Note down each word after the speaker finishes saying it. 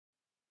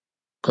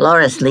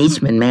Cloris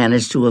Leachman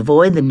managed to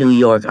avoid the New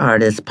York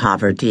artist's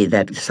poverty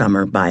that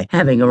summer by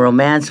having a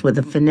romance with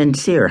a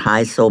financier,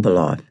 Hy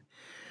Sobolov.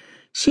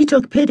 She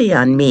took pity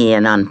on me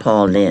and on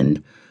Paul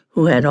Lind,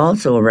 who had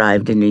also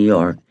arrived in New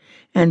York,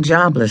 and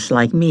jobless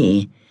like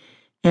me,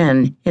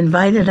 and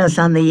invited us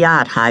on the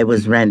yacht Hy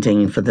was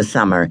renting for the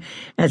summer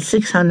at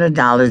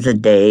 $600 a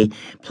day,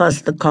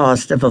 plus the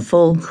cost of a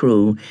full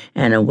crew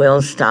and a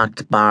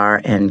well-stocked bar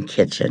and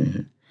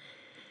kitchen.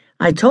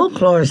 I told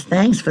Cloris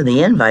thanks for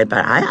the invite,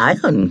 but I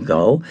couldn't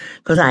go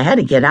because I had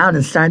to get out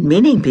and start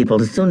meeting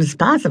people as soon as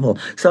possible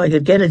so I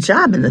could get a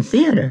job in the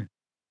theater.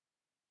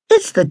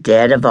 It's the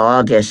dead of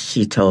August,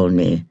 she told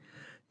me.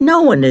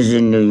 No one is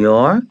in New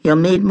York. You'll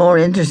meet more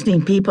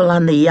interesting people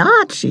on the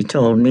yacht, she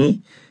told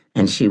me,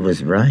 and she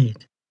was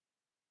right.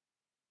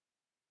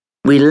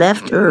 We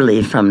left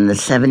early from the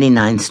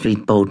 79th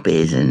Street boat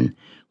basin,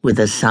 with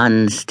the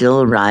sun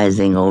still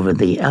rising over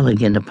the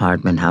elegant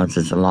apartment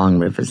houses along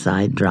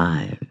Riverside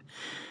Drive.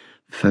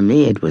 For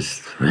me, it was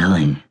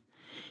thrilling,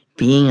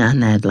 being on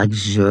that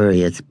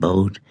luxurious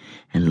boat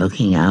and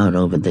looking out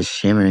over the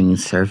shimmering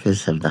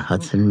surface of the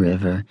Hudson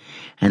River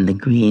and the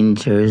green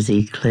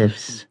Jersey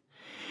cliffs.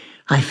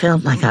 I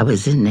felt like I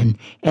was in an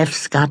F.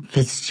 Scott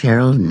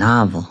Fitzgerald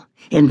novel.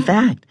 In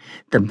fact,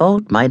 the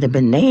boat might have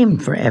been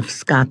named for F.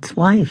 Scott's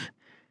wife,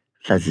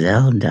 La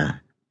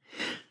Zelda.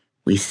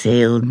 We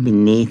sailed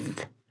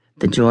beneath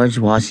the George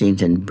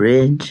Washington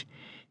Bridge,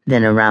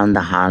 then around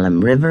the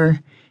Harlem River,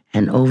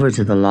 and over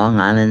to the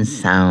Long Island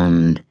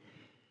Sound.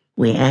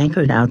 We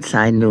anchored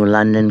outside New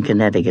London,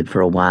 Connecticut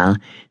for a while,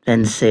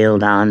 then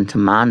sailed on to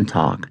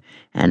Montauk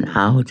and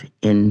out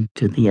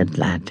into the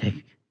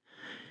Atlantic.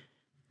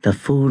 The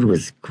food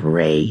was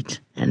great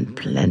and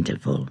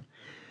plentiful.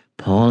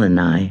 Paul and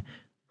I,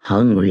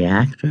 hungry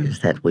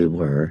actors that we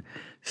were,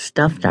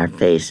 stuffed our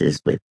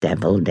faces with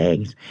deviled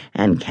eggs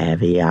and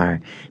caviar,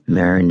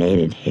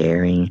 marinated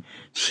herring,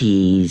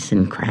 cheese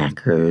and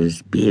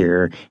crackers,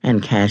 beer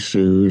and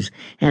cashews,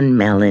 and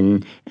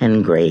melon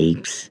and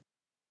grapes,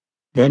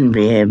 then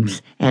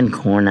ribs and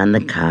corn on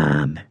the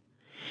cob.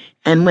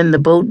 And when the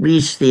boat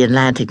reached the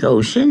Atlantic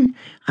Ocean,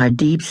 our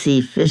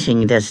deep-sea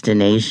fishing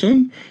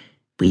destination,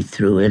 we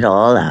threw it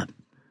all up.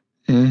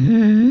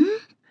 Then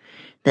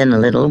a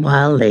little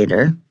while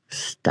later,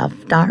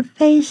 stuffed our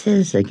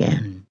faces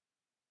again.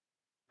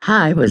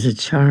 Hy was a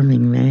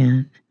charming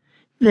man,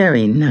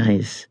 very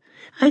nice.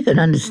 I could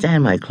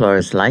understand why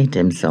Cloris liked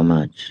him so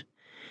much.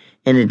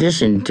 In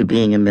addition to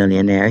being a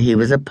millionaire, he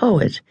was a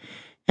poet,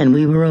 and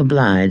we were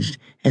obliged,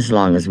 as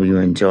long as we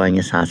were enjoying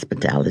his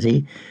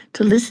hospitality,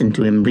 to listen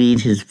to him read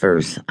his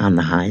verse on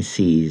the high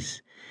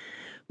seas.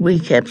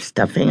 We kept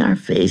stuffing our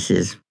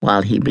faces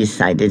while he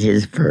recited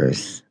his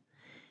verse.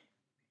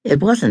 It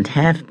wasn't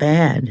half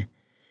bad,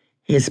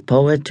 his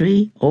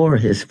poetry or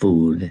his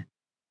food.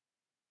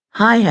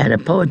 Hy had a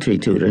poetry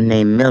tutor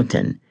named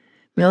Milton.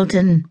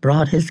 Milton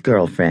brought his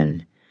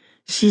girlfriend.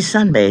 She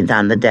sunbathed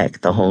on the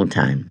deck the whole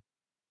time.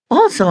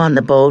 Also on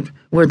the boat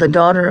were the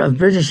daughter of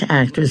British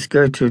actress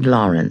Gertrude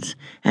Lawrence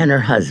and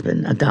her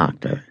husband, a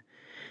doctor.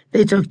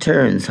 They took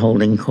turns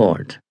holding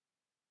court.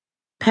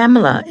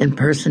 Pamela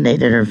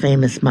impersonated her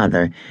famous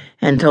mother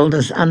and told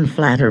us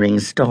unflattering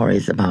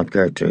stories about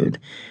Gertrude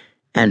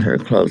and her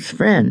close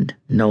friend,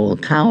 Noel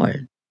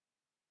Coward.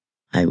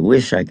 I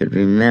wish I could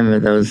remember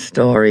those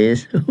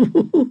stories.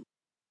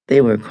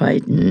 They were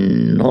quite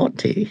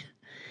naughty.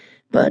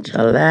 But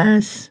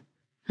alas,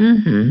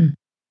 Her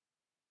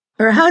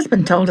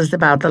husband told us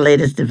about the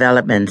latest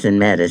developments in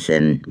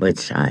medicine,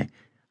 which I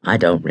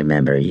don't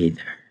remember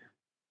either,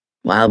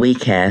 while we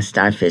cast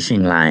our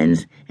fishing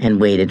lines and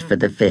waited for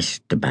the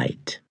fish to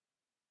bite.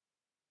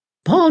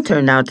 Paul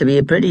turned out to be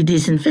a pretty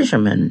decent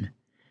fisherman.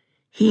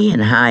 He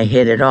and Hy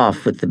hit it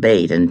off with the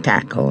bait and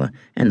tackle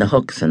and the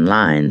hooks and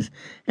lines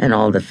and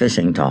all the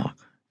fishing talk.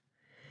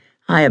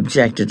 I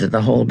objected to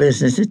the whole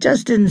business. It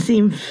just didn't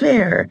seem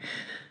fair.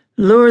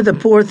 Lure the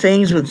poor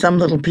things with some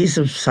little piece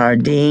of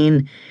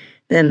sardine,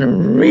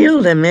 then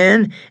reel them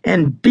in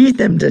and beat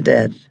them to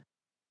death.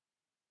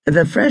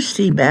 The fresh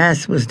sea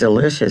bass was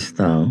delicious,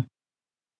 though.